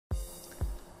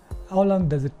how long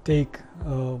does it take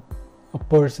a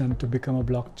person to become a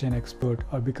blockchain expert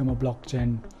or become a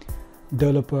blockchain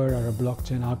developer or a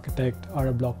blockchain architect or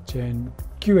a blockchain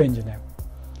QA engineer?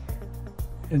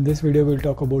 In this video, we'll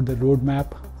talk about the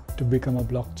roadmap to become a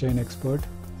blockchain expert.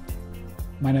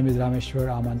 My name is Ram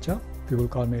Amancha. People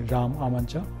call me Ram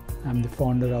Amancha. I'm the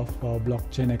founder of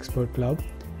Blockchain Expert Club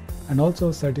and also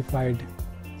a certified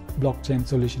blockchain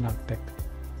solution architect.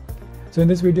 So in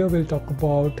this video, we'll talk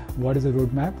about what is the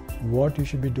roadmap, what you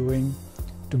should be doing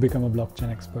to become a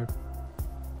blockchain expert.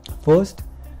 First,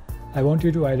 I want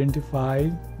you to identify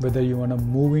whether you want to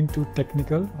move into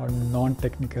technical or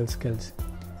non-technical skills.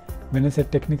 When I say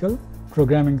technical,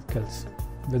 programming skills,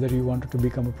 whether you want to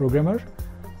become a programmer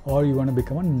or you want to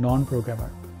become a non-programmer.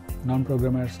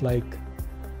 Non-programmers like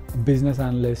business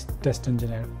analyst, test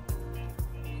engineer.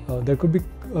 There could be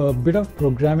a bit of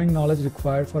programming knowledge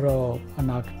required for an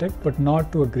architect, but not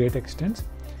to a great extent.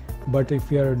 But if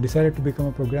you are decided to become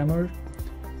a programmer,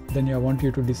 then I want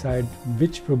you to decide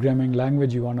which programming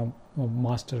language you want to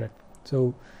master it.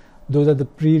 So those are the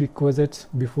prerequisites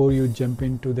before you jump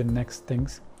into the next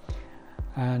things.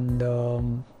 And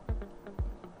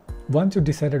once you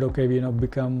decided, okay,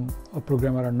 become a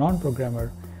programmer or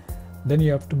non-programmer, then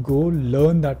you have to go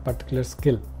learn that particular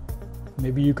skill.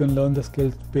 Maybe you can learn the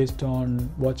skills based on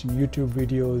watching YouTube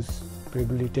videos,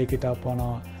 probably take it up on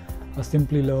a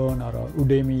Simply Learn or a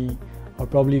Udemy, or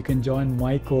probably you can join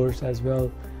my course as well,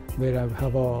 where I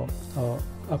have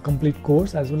a complete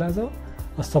course as well as a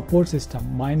support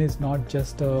system. Mine is not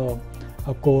just a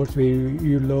course where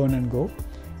you learn and go.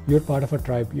 You're part of a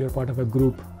tribe, you're part of a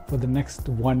group for the next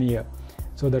 1 year,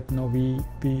 so that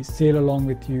we sail along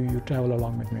with you, you travel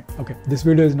along with me. Okay, this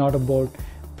video is not about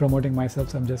promoting myself,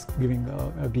 so I'm just giving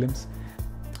a glimpse.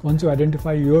 Once you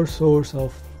identify your source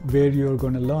of where you're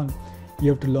going to learn,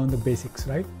 you have to learn the basics,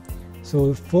 right?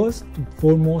 So first,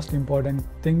 foremost important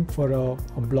thing for a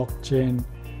blockchain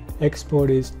expert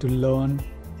is to learn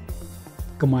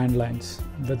command lines.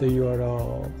 Whether you are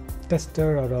a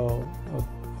tester or a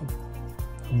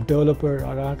developer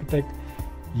or architect,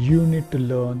 you need to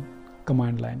learn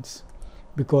command lines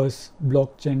because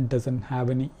blockchain doesn't have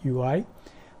any UI.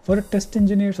 For a test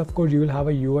engineers, of course, you will have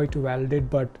a UI to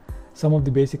validate, but some of the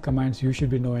basic commands you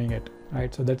should be knowing it,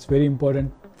 right? So that's very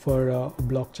important for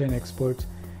blockchain experts,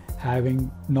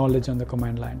 having knowledge on the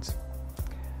command lines.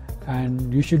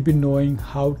 And you should be knowing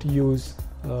how to use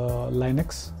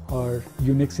Linux or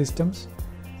Unix systems.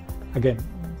 Again,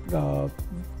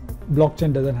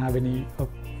 blockchain doesn't have any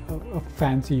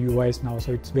fancy UIs now,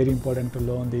 so it's very important to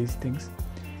learn these things.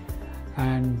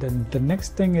 And then the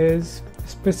next thing is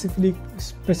specifically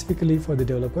for the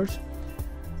developers,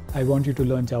 I want you to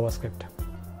learn JavaScript.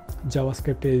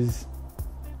 JavaScript is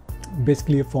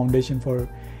basically a foundation for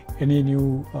any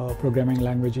new programming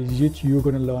languages which you're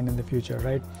going to learn in the future,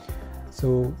 right?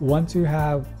 So once you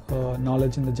have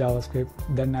knowledge in the JavaScript,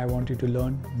 then I want you to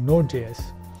learn Node.js,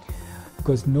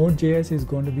 because Node.js is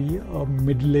going to be a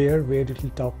mid layer where it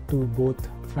will talk to both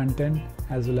front end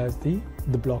as well as the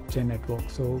blockchain network.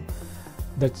 So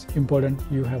that's important,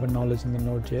 you have a knowledge in the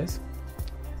Node.js.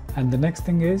 And the next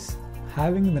thing is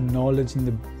having the knowledge in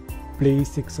the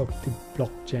basics of the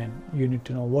blockchain. You need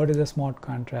to know what is a smart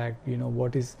contract,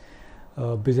 what is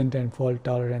Byzantine fault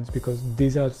tolerance, because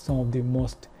these are some of the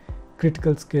most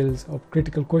critical skills or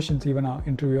critical questions even our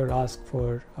interviewer asks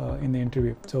for in the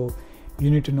interview. So you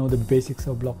need to know the basics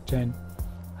of blockchain,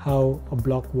 how a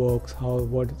block works, how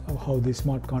the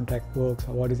smart contract works,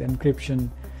 what is encryption,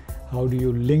 how do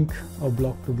you link a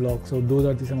block to block. So those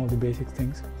are some of the basic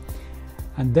things.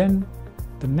 And then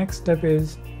the next step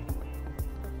is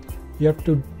you have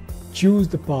to choose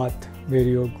the path where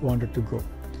you wanted to go,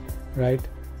 right?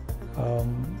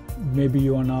 Maybe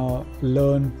you want to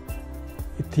learn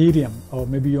Ethereum, or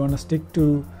maybe you want to stick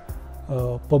to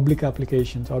public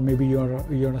applications, or maybe you want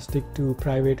to stick to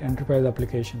private enterprise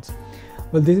applications.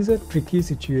 Well, this is a tricky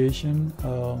situation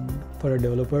for a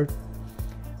developer.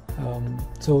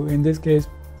 So in this case,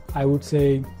 I would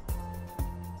say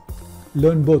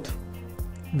learn both,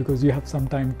 because you have some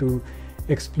time to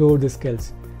explore the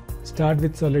skills. Start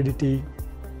with Solidity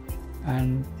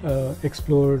and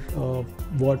explore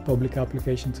what public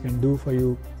applications can do for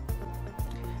you.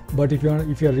 But if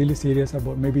you're really serious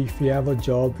about, maybe if you have a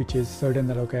job which is certain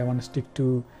that, okay, I want to stick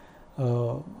to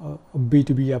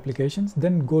B2B applications,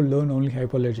 then go learn only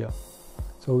Hyperledger.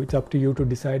 So it's up to you to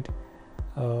decide.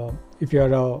 If you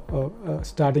are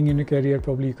starting in your career,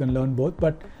 probably you can learn both,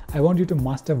 but I want you to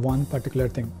master one particular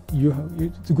thing.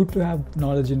 It's good to have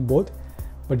knowledge in both,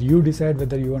 but you decide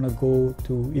whether you want to go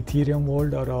to Ethereum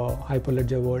world or a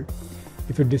Hyperledger world.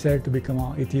 If you decide to become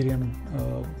a Ethereum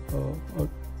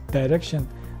direction,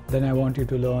 Then I want you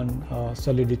to learn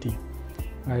Solidity,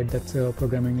 right? That's a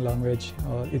programming language,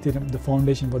 Ethereum, the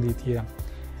foundation for the Ethereum.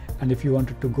 And if you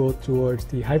wanted to go towards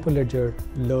the Hyperledger,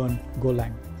 learn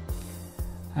Golang.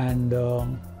 And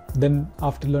then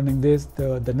after learning this,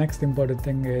 the next important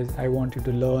thing is I want you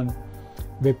to learn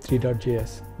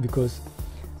Web3.js, because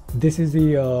this is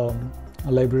the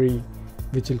library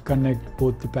which will connect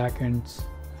both the backends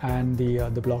and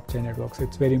the blockchain network. So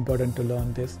it's very important to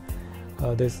learn this.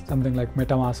 There's something like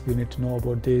MetaMask, you need to know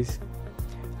about this.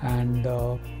 And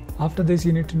after this,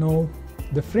 you need to know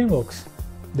the frameworks.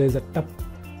 There's a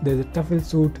TUFL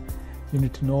suite, you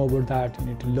need to know about that. You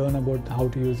need to learn about how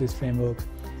to use these frameworks.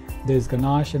 There's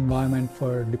Ganache environment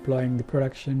for deploying the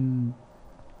production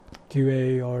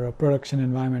QA or a production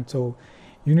environment. So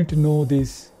you need to know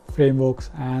these frameworks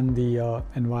and the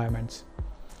environments.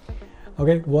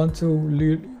 Okay, once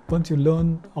you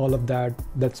learn all of that,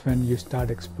 that's when you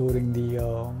start exploring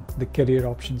the career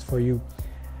options for you.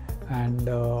 And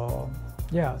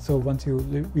yeah, so once you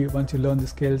learn the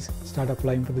skills, start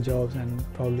applying for the jobs, and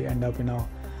probably end up in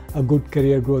a good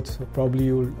career growth. So probably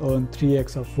you'll earn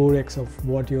 3x or 4x of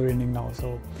what you're earning now.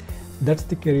 So that's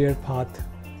the career path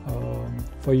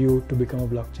for you to become a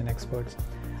blockchain expert.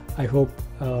 I hope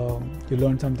you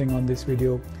learned something on this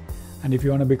video. And if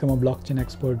you want to become a blockchain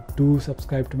expert, do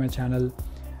subscribe to my channel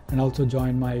and also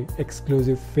join my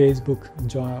exclusive Facebook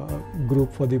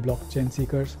group for the blockchain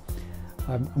seekers.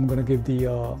 I'm going to give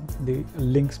the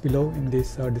links below in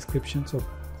this description. So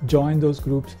join those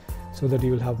groups so that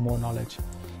you will have more knowledge.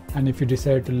 And if you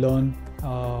decide to learn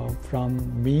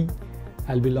from me,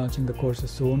 I'll be launching the courses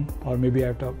soon, or maybe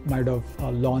I might have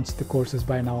launched the courses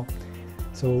by now.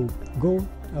 So go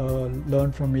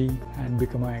learn from me and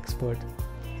become an expert.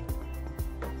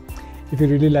 If you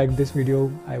really like this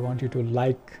video, I want you to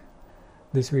like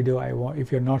this video. If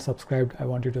you're not subscribed, I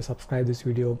want you to subscribe this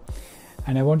video,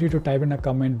 and I want you to type in a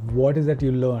comment, what is that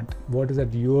you learned? What is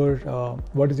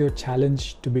your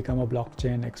challenge to become a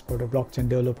blockchain expert, a blockchain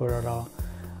developer, or a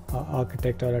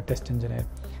architect, or a test engineer?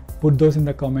 Put those in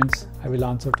the comments. I will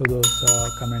answer to those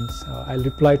comments. I'll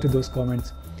reply to those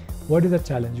comments. What is the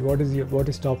challenge? What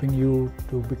is stopping you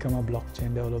to become a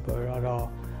blockchain developer, or a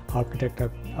architect,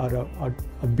 or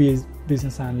a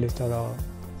business analyst, or a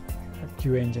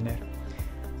QA engineer?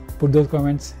 Put those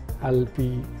comments. I'll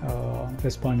be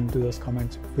responding to those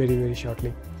comments very, very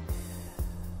shortly.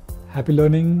 Happy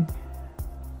learning.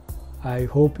 I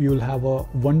hope you'll have a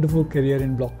wonderful career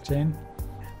in blockchain.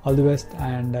 All the best,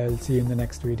 and I'll see you in the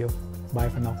next video. Bye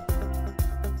for now.